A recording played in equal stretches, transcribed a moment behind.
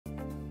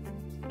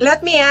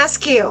Let me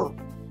ask you,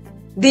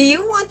 do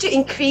you want to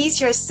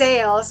increase your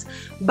sales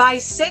by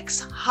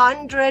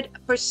 600%?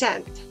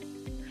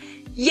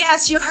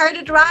 Yes, you heard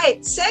it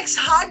right.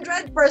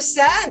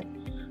 600%.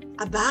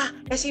 Aba,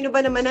 sino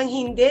ba naman ang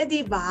hindi,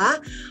 di ba?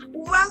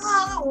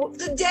 Well,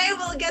 today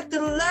we'll get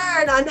to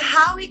learn on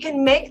how we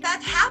can make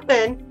that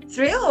happen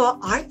through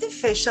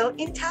artificial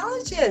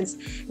intelligence.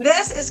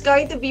 This is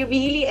going to be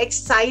really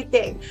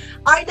exciting.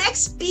 Our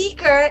next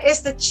speaker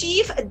is the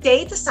Chief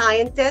Data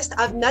Scientist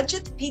of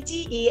Nudgyt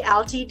PTE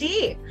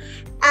Ltd,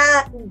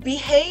 a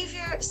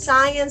behavior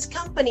science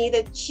company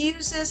that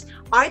uses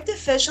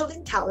artificial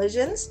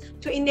intelligence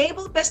to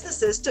enable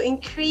businesses to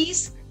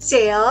increase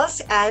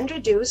sales and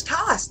reduce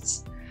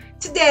costs.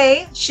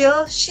 Today,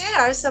 she'll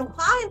share some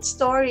client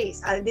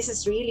stories. This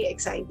is really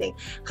exciting.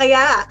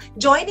 Kaya,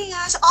 joining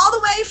us all the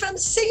way from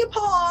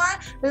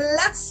Singapore,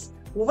 let's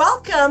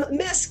welcome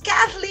Miss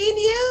Kathleen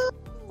Yu.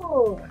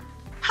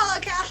 Hello,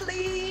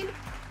 Kathleen.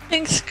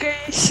 Thanks,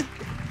 Grace.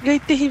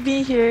 Great to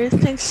be here.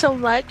 Thanks so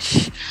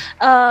much.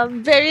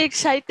 Very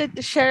excited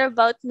to share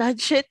about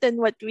Nudgyt and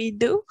what we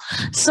do.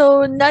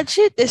 So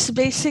Nudgyt is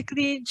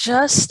basically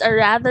just a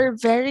rather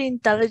very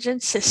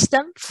intelligent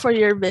system for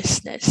your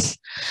business.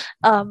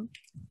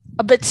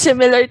 A bit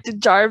similar to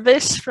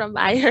Jarvis from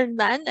Iron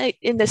Man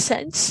in a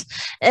sense.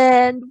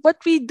 And what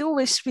we do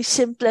is we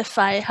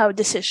simplify how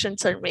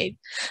decisions are made.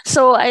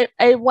 So I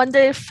wonder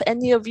if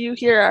any of you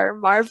here are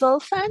Marvel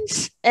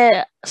fans.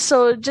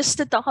 So just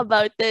to talk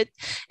about it,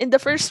 in the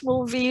first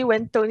movie,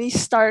 when Tony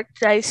Stark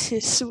tries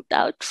his suit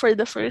out for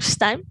the first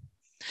time,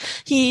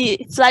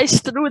 he flies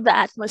through the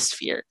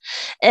atmosphere,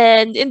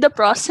 and in the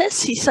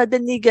process he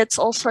suddenly gets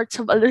all sorts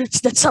of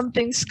alerts that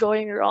something's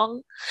going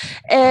wrong,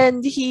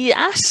 and he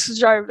asks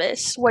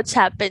Jarvis what's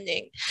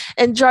happening,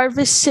 and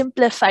Jarvis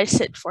simplifies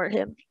it for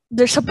him.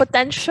 There's a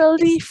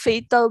potentially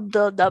fatal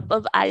buildup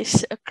of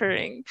ice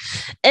occurring.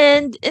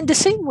 And in the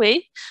same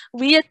way,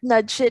 we at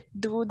Nudgyt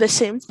do the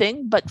same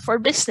thing, but for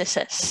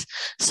businesses.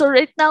 So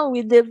right now,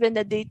 we live in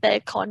a data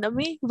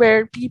economy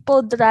where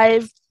people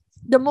drive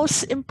the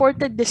most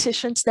important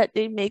decisions that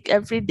they make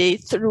every day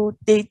through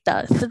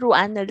data, through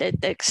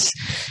analytics.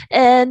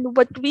 And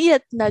what we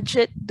at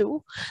Nudgyt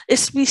do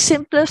is we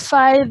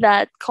simplify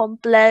that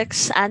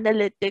complex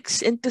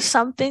analytics into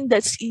something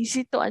that's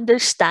easy to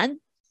understand,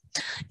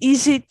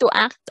 easy to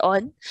act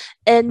on,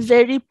 and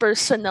very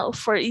personal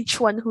for each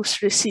one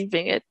who's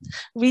receiving it.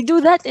 We do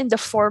that in the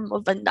form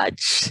of a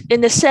nudge,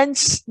 in a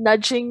sense,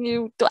 nudging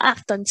you to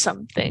act on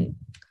something.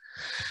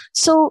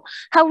 So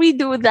how we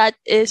do that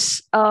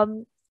is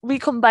we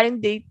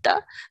combine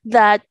data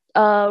that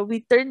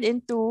we turn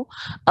into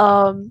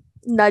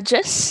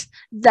nudges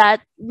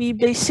that we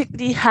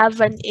basically have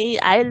an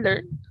AI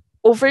learn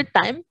over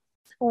time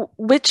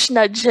which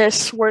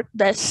nudges work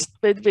best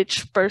with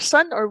which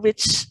person or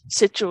which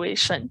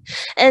situation.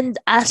 And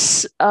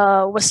as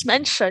was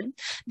mentioned,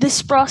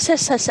 this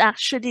process has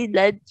actually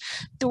led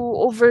to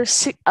over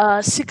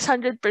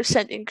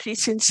 600%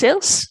 increase in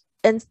sales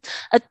and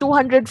a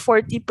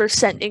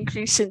 240%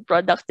 increase in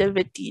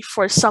productivity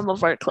for some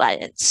of our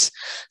clients.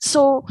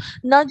 So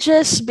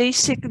nudges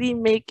basically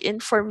make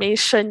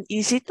information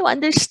easy to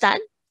understand,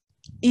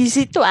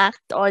 easy to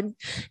act on,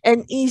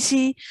 and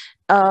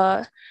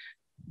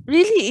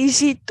really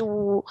easy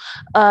to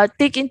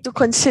take into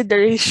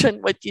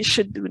consideration what you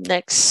should do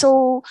next.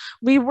 So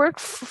we work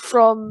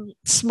from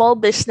small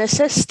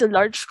businesses to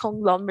large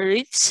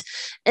conglomerates,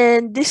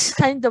 and this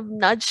kind of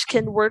nudge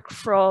can work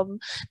from,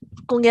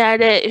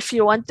 kunyari, if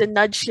you want to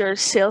nudge your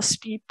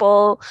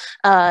salespeople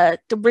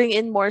to bring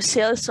in more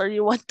sales, or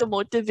you want to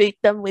motivate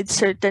them with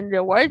certain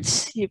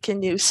rewards, you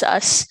can use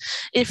us.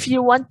 If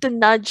you want to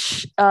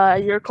nudge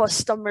your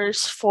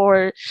customers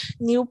for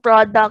new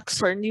products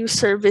or new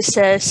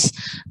services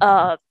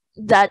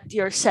that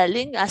you're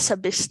selling as a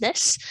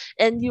business,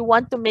 and you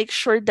want to make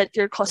sure that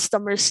your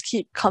customers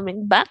keep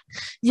coming back,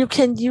 you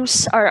can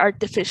use our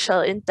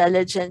artificial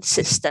intelligence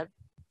system.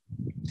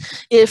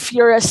 If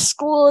you're a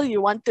school,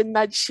 you want to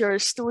nudge your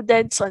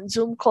students on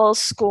Zoom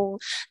calls kung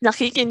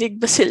nakikinig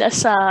ba sila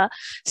sa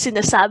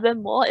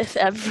sinasabi mo, if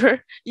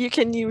ever, you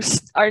can use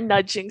our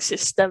nudging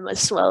system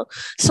as well.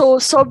 So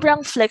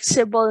sobrang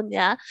flexible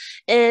niya,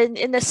 and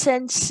in a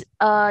sense,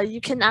 you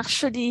can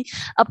actually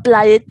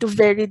apply it to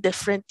very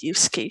different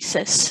use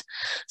cases.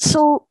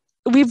 So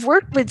we've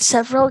worked with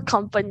several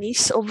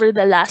companies over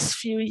the last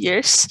few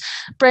years,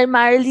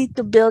 primarily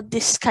to build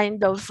this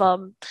kind of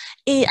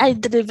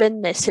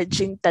AI-driven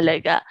messaging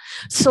talaga.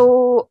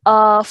 So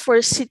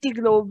for City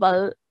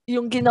Global,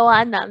 yung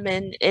ginawa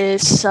namin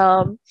is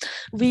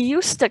we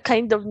use the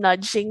kind of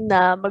nudging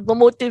na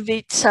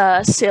mag-motivate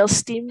sa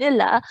sales team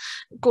nila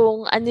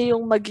kung ano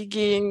yung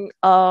magiging,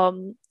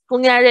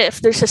 kunyari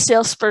if there's a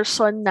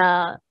salesperson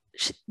na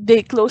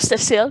they closed a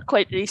sale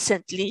quite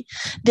recently,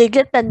 they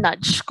get a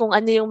nudge kung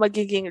ano yung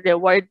magiging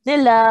reward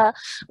nila,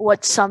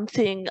 what's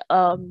something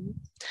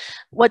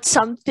what's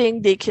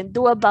something they can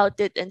do about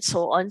it, and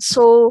so on.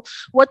 So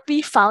what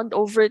we found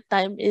over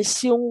time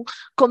is yung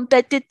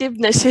competitive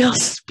na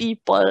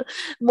salespeople,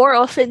 more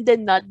often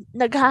than not,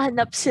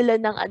 naghahanap sila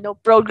ng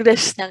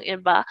progress ng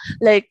iba.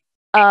 Like,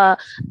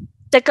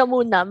 teka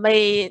muna,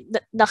 may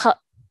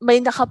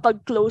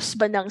nakapag-close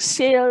ba ng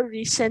sale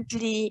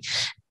recently,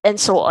 and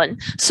so on.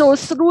 So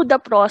through the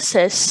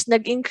process,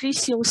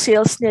 nag-increase yung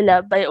sales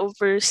nila by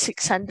over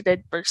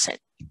 600%.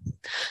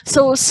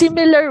 So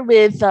similar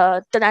with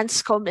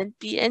Transcom and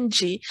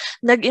PNG,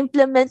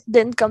 nag-implement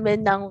din kami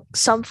ng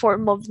some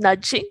form of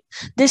nudging.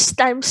 This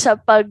time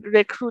sa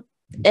pag-recruit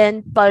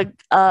and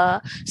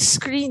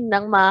pag-screen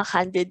ng mga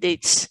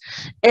candidates.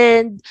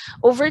 And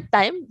over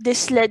time,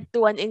 this led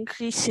to an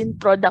increase in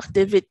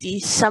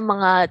productivity sa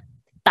mga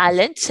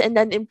talents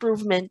and an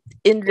improvement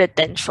in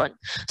retention.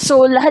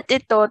 So lahat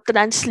ito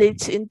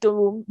translates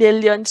into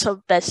billions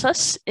of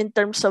pesos in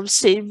terms of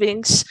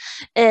savings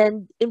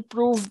and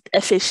improved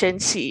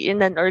efficiency in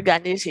an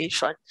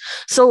organization.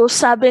 So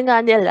sabi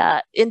nga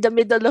nila, in the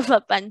middle of a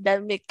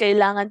pandemic,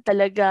 kailangan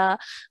talaga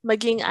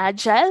maging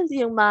agile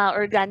yung mga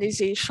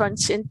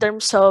organizations in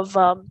terms of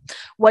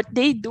what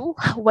they do,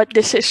 what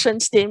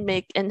decisions they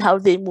make, and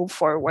how they move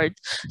forward.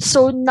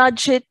 So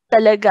Nudgyt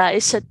talaga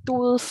is a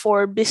tool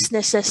for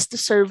businesses to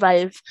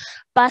survive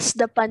past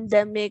the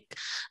pandemic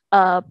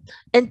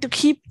and to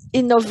keep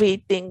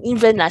innovating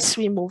even as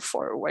we move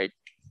forward.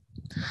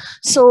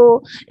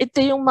 So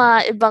ito yung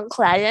mga ibang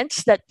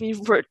clients that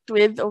we've worked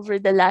with over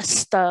the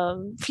last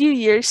few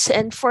years,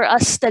 and for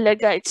us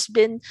talaga it's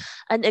been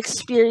an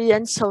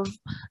experience of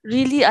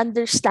really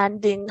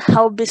understanding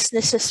how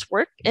businesses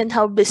work and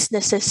how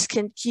businesses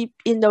can keep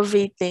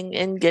innovating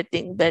and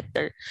getting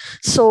better.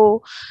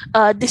 So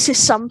this is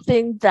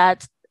something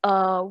that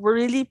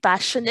we're really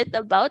passionate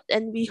about,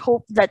 and we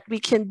hope that we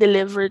can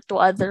deliver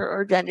to other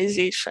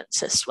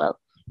organizations as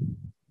well.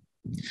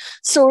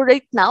 So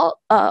right now,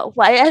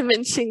 why I'm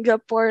in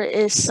Singapore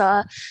is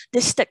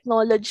this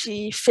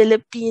technology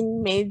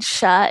Philippine-made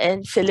siya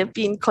and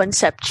Philippine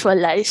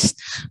conceptualized.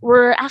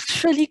 We're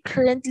actually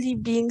currently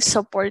being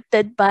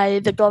supported by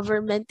the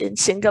government in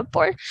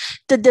Singapore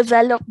to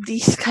develop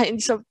these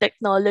kinds of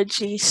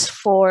technologies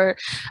for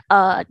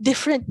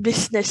different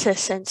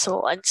businesses and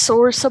so on. So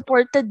we're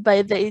supported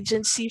by the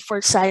Agency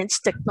for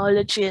Science,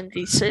 Technology, and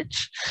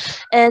Research,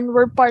 and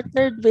we're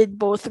partnered with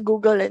both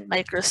Google and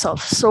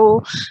Microsoft.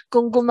 So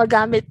kung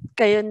gumagamit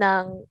kayo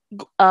ng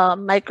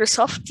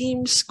Microsoft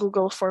Teams,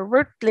 Google for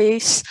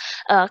Workplace,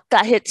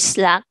 kahit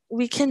Slack,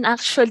 we can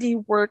actually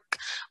work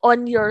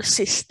on your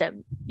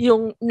system.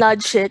 Yung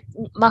Nudgyt,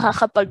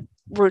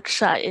 makakapag-work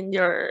siya in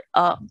your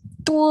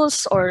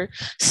tools or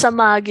sa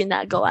mga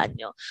ginagawa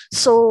nyo.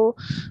 So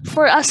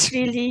for us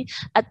really,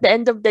 at the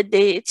end of the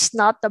day, it's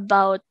not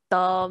about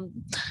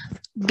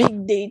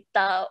big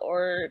data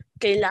or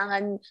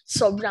kailangan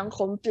sobrang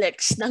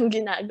complex ng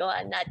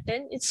ginagawa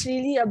natin. It's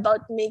really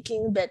about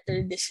making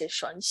better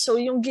decisions.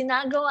 So yung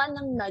ginagawa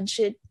ng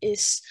Nudgyt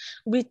is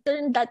we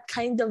turn that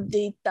kind of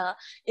data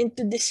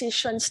into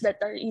decisions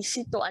that are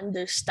easy to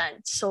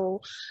understand.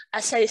 So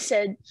as I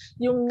said,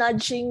 yung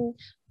nudging,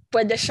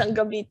 pwede siyang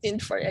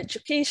gamitin for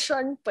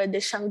education, pwede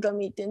siyang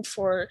gamitin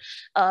for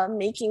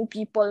making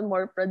people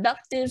more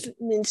productive.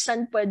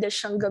 Minsan pwede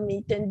siyang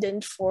gamitin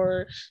din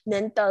for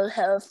mental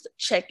health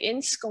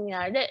check-ins.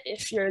 Kunyari,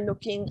 if you're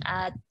looking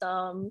at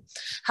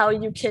how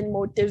you can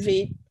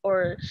motivate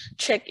or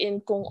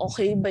check-in kung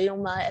okay ba yung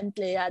mga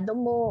empleyado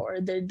mo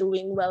or they're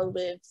doing well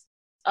with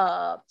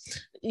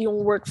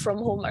yung work from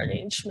home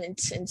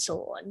arrangements and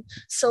so on.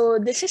 So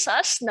this is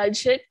us,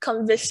 Nudgyt.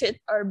 Come visit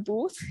our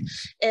booth,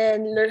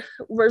 and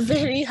we're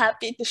very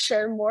happy to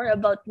share more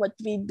about what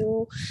we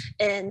do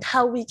and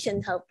how we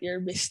can help your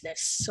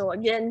business. So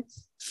again,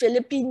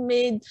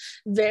 Philippine-made,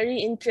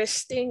 very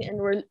interesting, and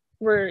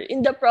we're in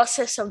the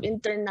process of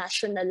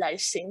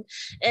internationalizing.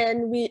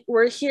 And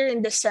we're here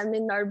in the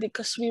seminar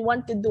because we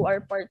want to do our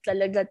part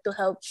talaga to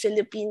help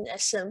Philippine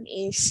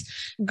SMEs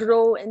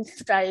grow and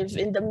thrive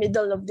in the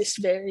middle of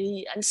this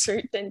very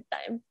uncertain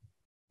time.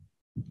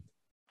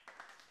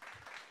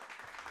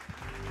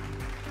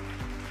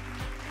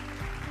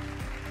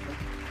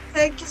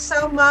 Thank you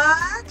so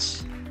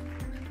much.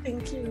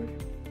 Thank you.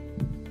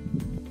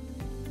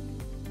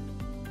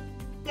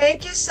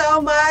 Thank you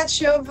so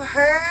much. You've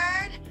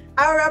heard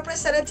our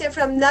representative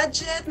from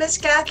Nudgyt, Miss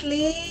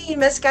Kathleen.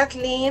 Miss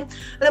Kathleen,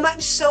 I'm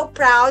so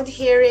proud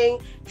hearing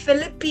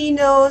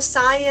Filipino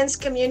science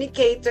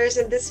communicators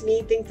in this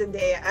meeting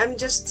today. I'm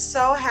just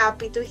so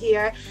happy to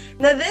hear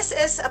na this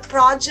is a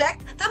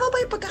project. Tama ba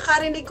yung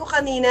pagkakarinig ko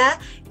kanina?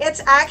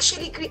 It's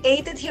actually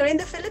created here in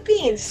the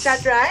Philippines. Is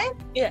that right?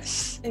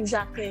 Yes,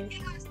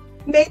 exactly.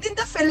 Made in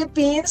the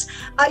Philippines.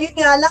 Yun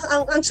nga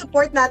lang, ang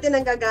support natin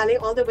ang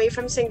gagaling all the way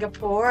from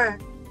Singapore.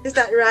 Is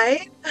that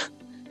right?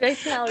 Right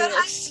now,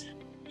 yes.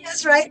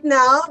 yes right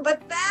now,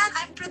 but then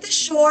I'm pretty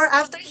sure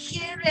after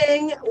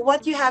hearing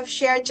what you have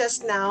shared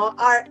just now,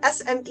 our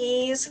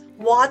SMEs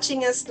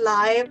watching us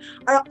live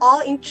are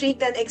all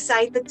intrigued and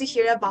excited to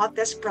hear about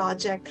this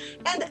project.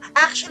 And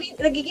actually,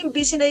 nagiging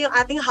busy na yung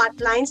ating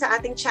hotline sa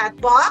ating chat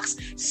box.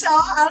 So,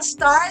 I'll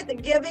start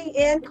giving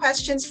in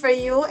questions for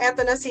you.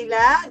 Eto na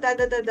sila.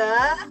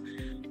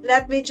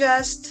 Let me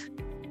just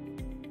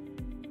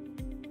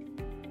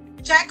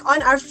check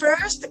on our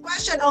first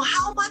question. Oh,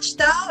 how much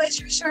daw is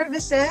your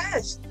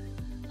services?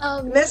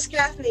 Miss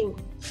Kathleen.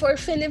 For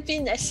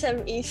Philippine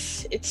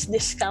SMEs, it's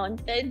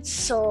discounted.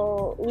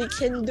 So we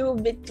can do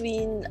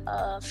between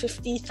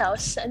 50,000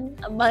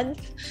 a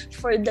month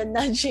for the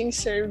nudging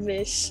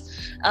service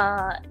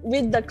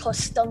with the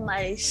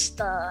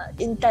customized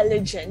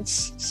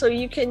intelligence. So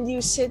you can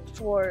use it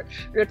for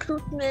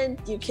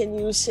recruitment, you can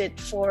use it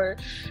for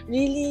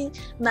really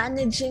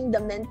managing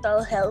the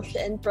mental health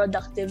and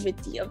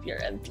productivity of your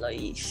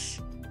employees.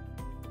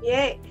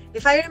 Yay.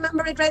 If I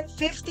remember it right,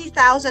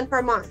 50,000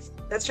 per month.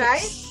 That's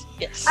right?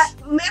 Yes.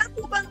 Meron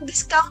po bang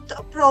discount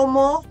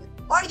promo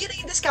or yun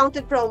yung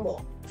discounted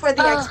promo for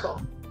the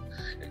expo?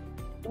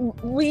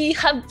 We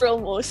have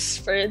promos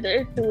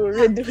further to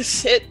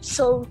reduce it.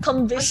 So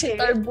come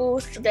visit our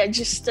booth,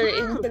 register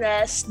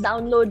interest,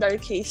 download our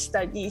case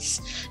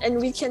studies, and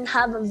we can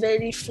have a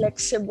very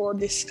flexible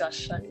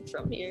discussion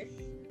from here.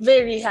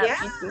 Very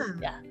happy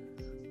to.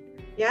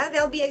 Yeah,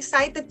 they'll be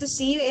excited to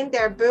see you in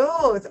their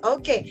booth.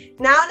 Okay,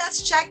 now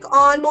let's check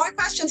on more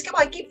questions. Come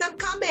on, keep them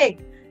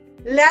coming.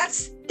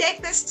 Let's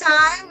take this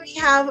time. We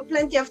have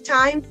plenty of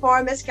time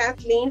for Miss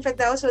Kathleen for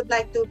those who would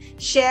like to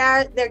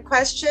share their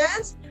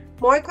questions.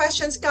 More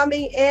questions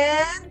coming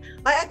in.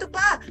 Ay, ito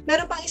pa.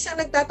 Meron pang isang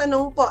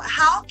nagtatanong po.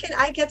 How can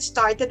I get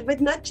started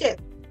with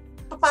Nudgyt?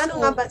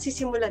 Paano nga ba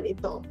sisimulan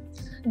ito?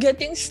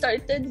 Getting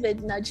started with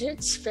Nudgyt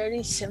is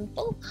very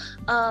simple.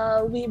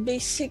 We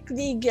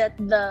basically get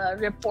the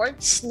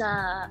reports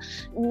na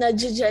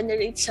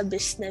nag-generate sa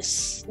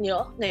business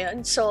nyo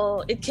ngayon.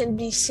 So it can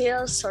be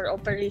sales or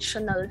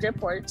operational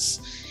reports.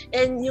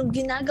 And yung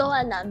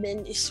ginagawa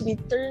namin is we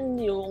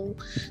turn yung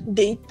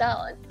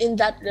data in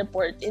that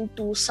report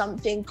into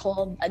something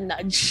called a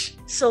nudge.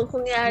 So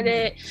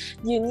kunyari,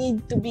 you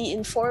need to be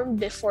informed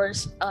before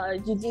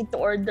you need to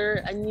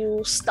order a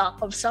new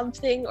stock of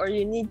something, or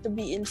you need to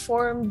be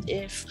informed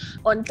if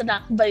on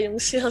track ba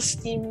yung sales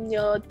team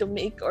nyo to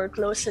make or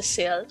close a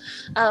sale.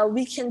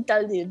 We can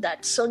tell you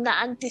that. So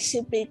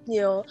na-anticipate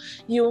nyo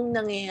yung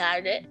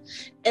nangyayari.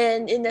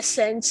 And in a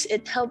sense,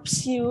 it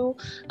helps you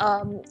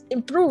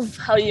improve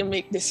how you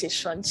make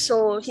decisions.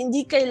 So,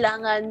 hindi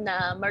kailangan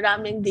na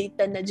maraming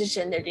data na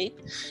generate.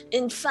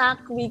 In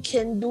fact, we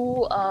can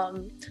do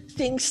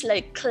things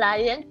like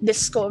client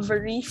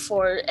discovery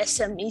for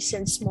SMEs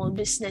and small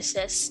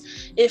businesses.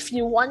 If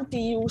you want to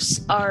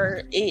use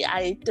our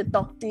AI to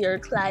talk to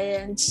your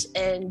clients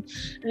and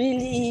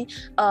really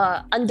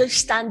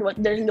understand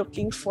what they're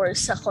looking for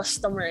sa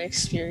customer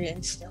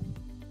experience nyo.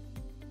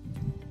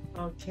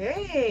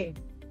 Okay.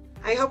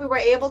 I hope we were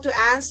able to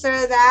answer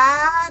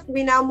that.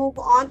 We now move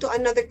on to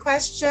another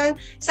question.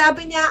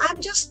 Sabi niya,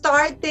 I'm just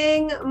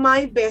starting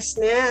my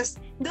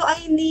business. Do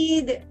I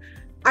need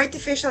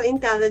artificial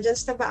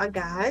intelligence na ba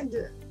agad?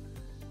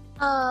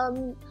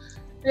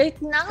 Right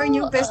now, for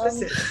new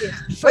businesses,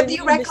 what do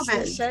you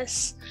recommend?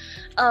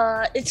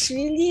 It's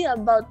really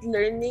about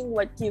learning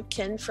what you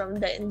can from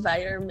the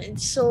environment.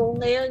 So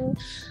ngayon,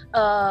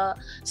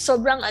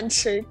 sobrang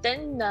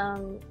uncertain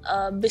ng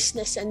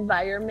business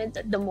environment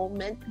at the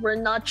moment. We're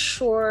not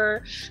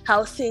sure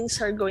how things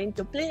are going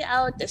to play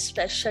out,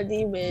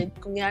 especially with,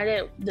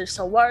 kunyari, there's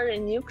a war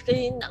in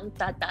Ukraine, ang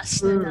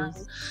tataas na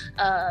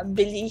ng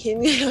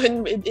bilihin ngayon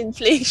with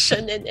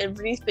inflation and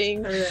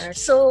everything.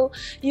 So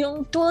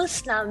yung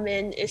tools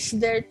namin is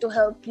there to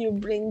help you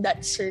bring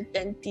that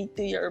certainty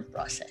to your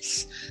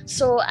process.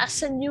 So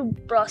as a new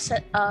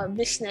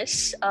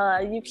business,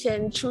 you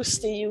can choose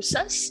to use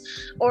us,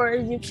 or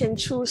you can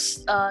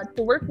choose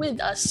to work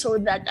with us so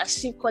that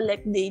as you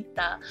collect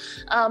data,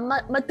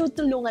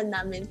 matutulungan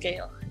namin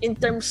kayo in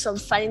terms of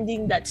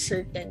finding that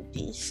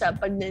certainty sa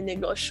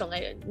pagnenegosyo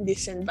ngayon in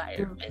this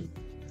environment.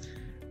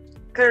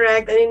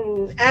 Correct. I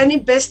mean, any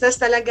business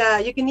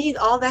talaga, you can need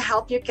all the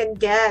help you can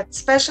get,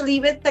 especially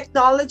with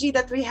technology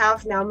that we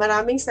have now.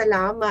 Maraming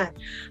salamat.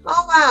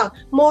 Oh, wow.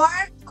 More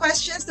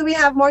questions? Do we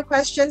have more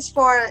questions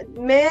for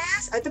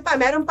Miss? Ito pa,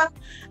 meron pang,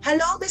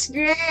 hello, Miss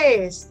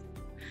Grace.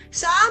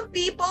 Some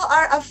people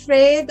are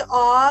afraid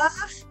of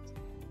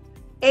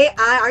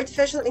AI,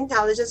 artificial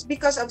intelligence,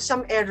 because of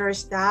some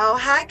errors now.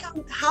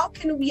 How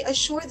can we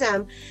assure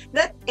them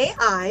that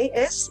AI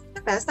is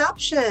the best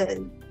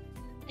option?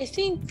 I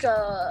think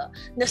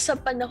nasa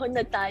panahon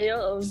na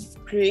tayo of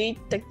great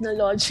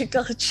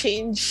technological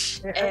change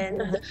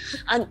and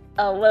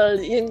well,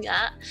 yun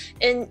nga.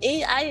 And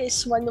AI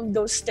is one of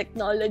those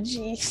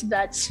technologies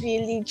that's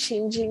really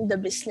changing the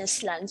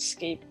business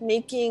landscape,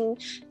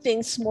 making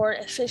things more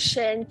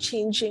efficient,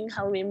 changing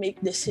how we make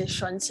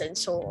decisions and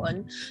so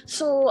on.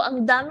 So,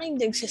 ang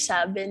daming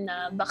nagsasabi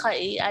na baka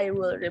AI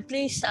will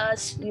replace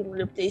us, yung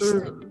replace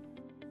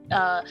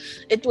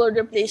it will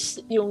replace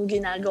yung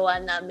ginagawa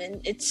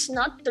namin. It's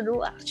not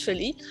true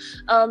actually.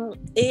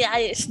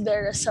 AI is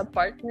there as a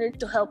partner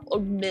to help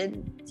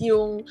augment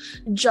yung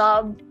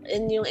job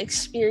and yung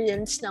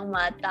experience ng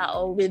mga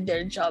tao with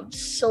their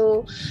jobs.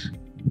 So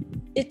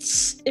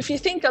it's, if you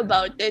think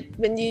about it,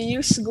 when you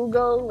use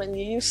Google, when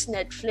you use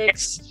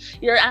Netflix,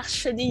 you're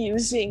actually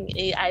using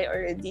AI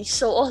already.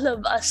 So all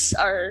of us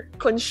are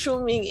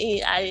consuming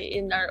AI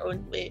in our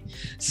own way.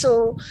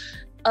 So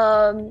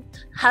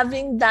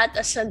having that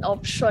as an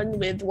option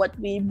with what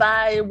we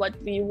buy,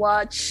 what we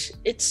watch,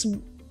 it's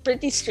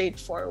pretty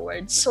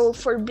straightforward. So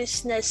for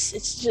business,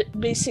 it's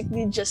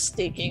basically just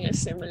taking a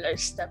similar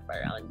step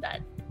around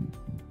that.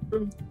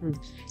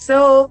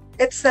 So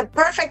it's the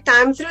perfect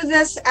time through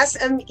this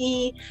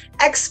SME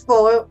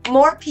Expo.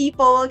 More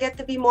people will get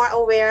to be more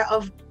aware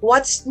of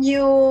what's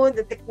new,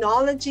 the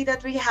technology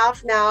that we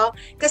have now.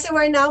 Because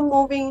we're now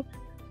moving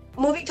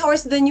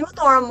towards the new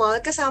normal.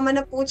 Kasama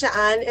na po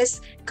dyan is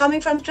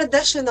coming from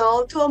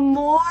traditional to a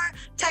more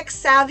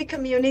tech-savvy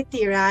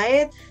community,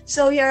 right?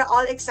 So we are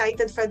all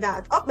excited for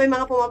that. Oh, may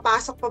mga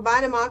pumapasok pa ba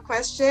ng mga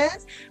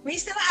questions?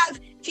 We still have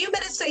few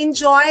minutes to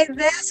enjoy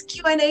this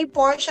Q&A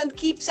portion.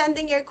 Keep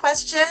sending your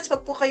questions.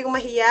 Wag po kayong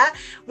mahiya.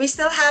 We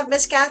still have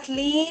Miss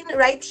Kathleen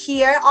right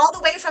here, all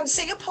the way from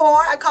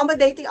Singapore,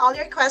 accommodating all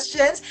your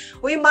questions.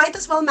 We might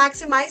as well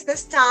maximize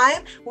this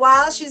time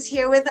while she's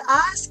here with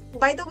us.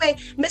 By the way,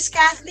 Miss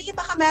Kathleen,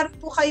 baka meron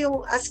po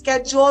kayong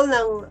schedule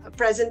ng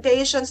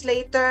presentations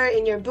later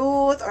in your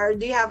booth, or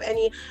do you have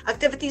any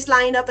activities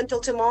lined up until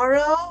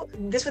tomorrow?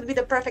 This would be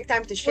the perfect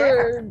time to share.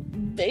 We're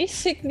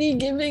basically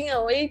giving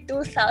away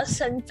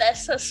 2,000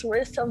 pesos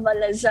worth of a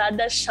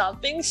Lazada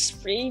shopping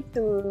spree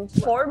to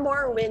 4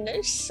 more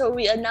winners. So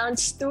we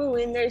announced 2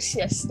 winners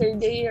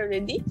yesterday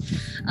already.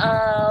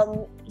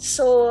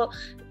 So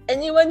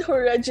anyone who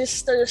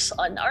registers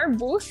on our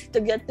booth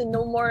to get to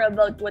know more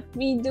about what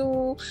we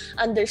do,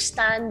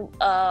 understand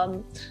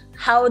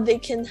how we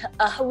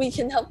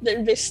can help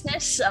their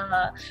business,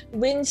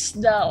 wins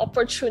the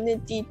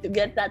opportunity to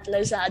get that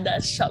Lazada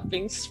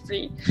shopping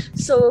spree.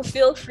 So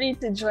feel free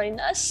to join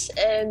us,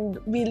 and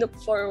we look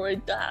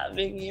forward to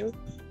having you.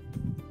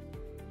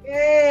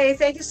 Yay,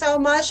 thank you so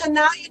much. And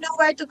now you know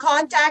where to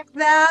contact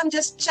them.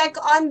 Just check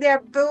on their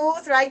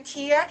booth right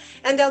here,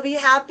 and they'll be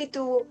happy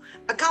to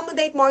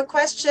accommodate more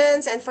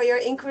questions. And for your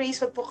inquiries,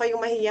 wag po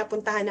kayong mahiya,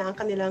 puntahan na ang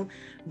kanilang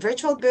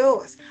virtual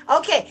booth.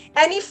 Okay,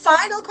 any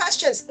final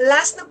questions?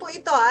 Last na po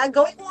ito,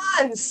 going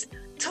once,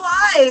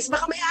 twice.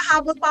 Baka may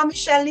hahabol pa,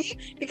 Michelle,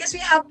 because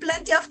we have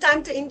plenty of time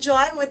to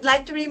enjoy. We'd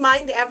like to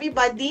remind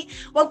everybody,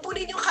 wag po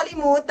ninyong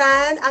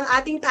kalimutan ang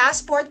ating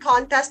passport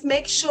contest.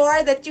 Make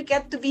sure that you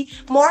get to be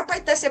more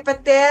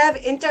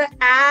participative,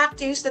 interact,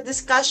 use the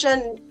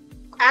discussion,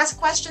 ask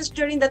questions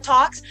during the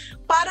talks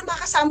para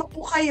makasama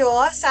po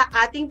kayo sa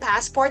ating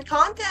passport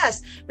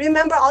contest.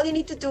 Remember, all you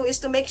need to do is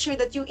to make sure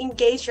that you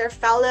engage your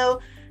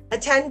fellow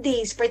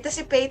attendees,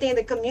 participating in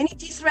the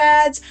community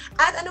threads,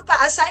 at ano pa,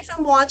 aside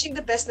from watching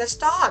the business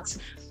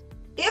talks.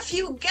 If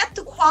you get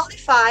to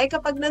qualify,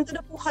 kapag nandun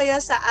na po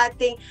kayo sa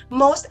ating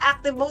most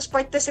active, most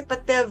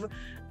participative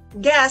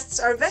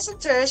guests or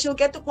visitors, you'll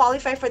get to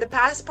qualify for the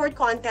passport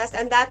contest,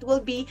 and that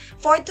will be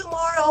for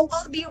tomorrow.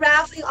 We'll be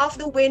raffling off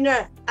the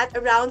winner at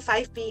around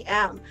 5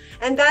 p.m.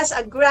 And that's a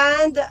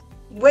grand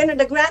winner.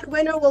 The grand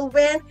winner will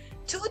win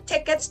 2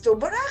 tickets to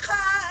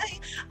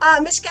Boracay.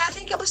 Miss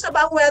Kathleen, kamusta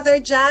ba ang weather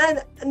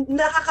dyan?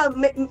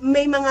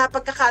 May mga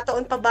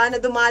pagkakataon pa ba na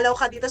dumalaw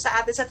ka dito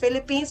sa atin sa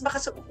Philippines?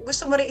 Baka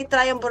gusto mo rin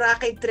itry ang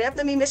Boracay trip?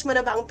 Namimiss mo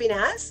na ba ang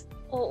Pinas?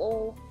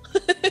 Oo.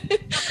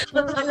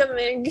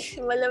 Malamig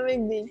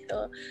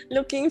dito.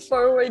 Looking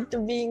forward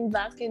to being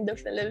back in the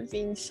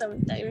Philippines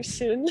sometime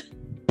soon.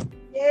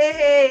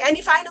 Yay! Any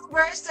final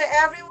words to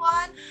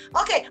everyone?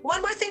 Okay, one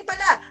more thing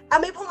pala.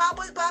 May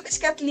pumabol pa, Miss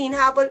Kathleen,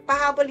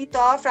 pahabol ito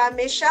from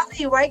Miss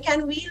Shelly. Where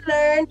can we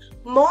learn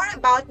more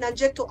about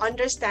Nudgyt to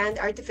understand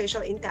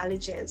artificial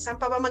intelligence? Saan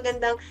pa ba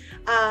magandang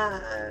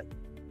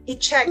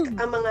i-check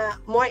ang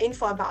mga more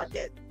info about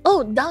it?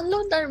 Oh,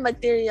 download our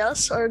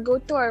materials or go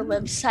to our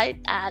website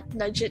at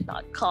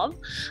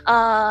nudgyt.com,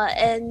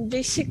 and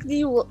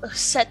basically we'll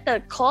set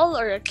a call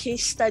or a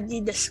case study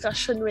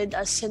discussion with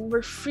us, and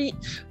we're free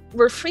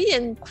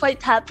and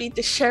quite happy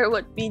to share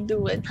what we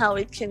do and how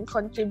it can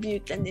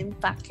contribute and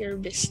impact your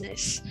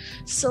business.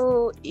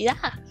 So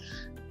yeah,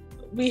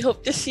 we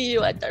hope to see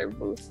you at our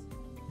booth.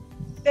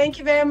 Thank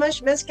you very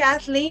much, Miss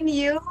Kathleen.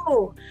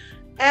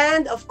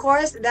 And of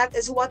course, that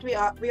is what we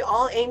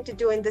all aim to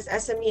do in this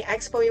SME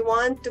Expo. We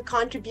want to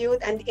contribute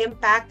and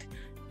impact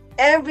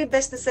every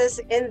businesses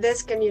in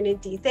this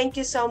community. Thank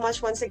you so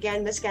much once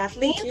again, Miss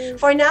Kathleen.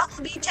 For now,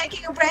 we'll be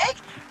taking a break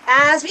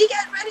as we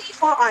get ready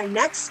for our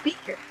next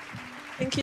speaker.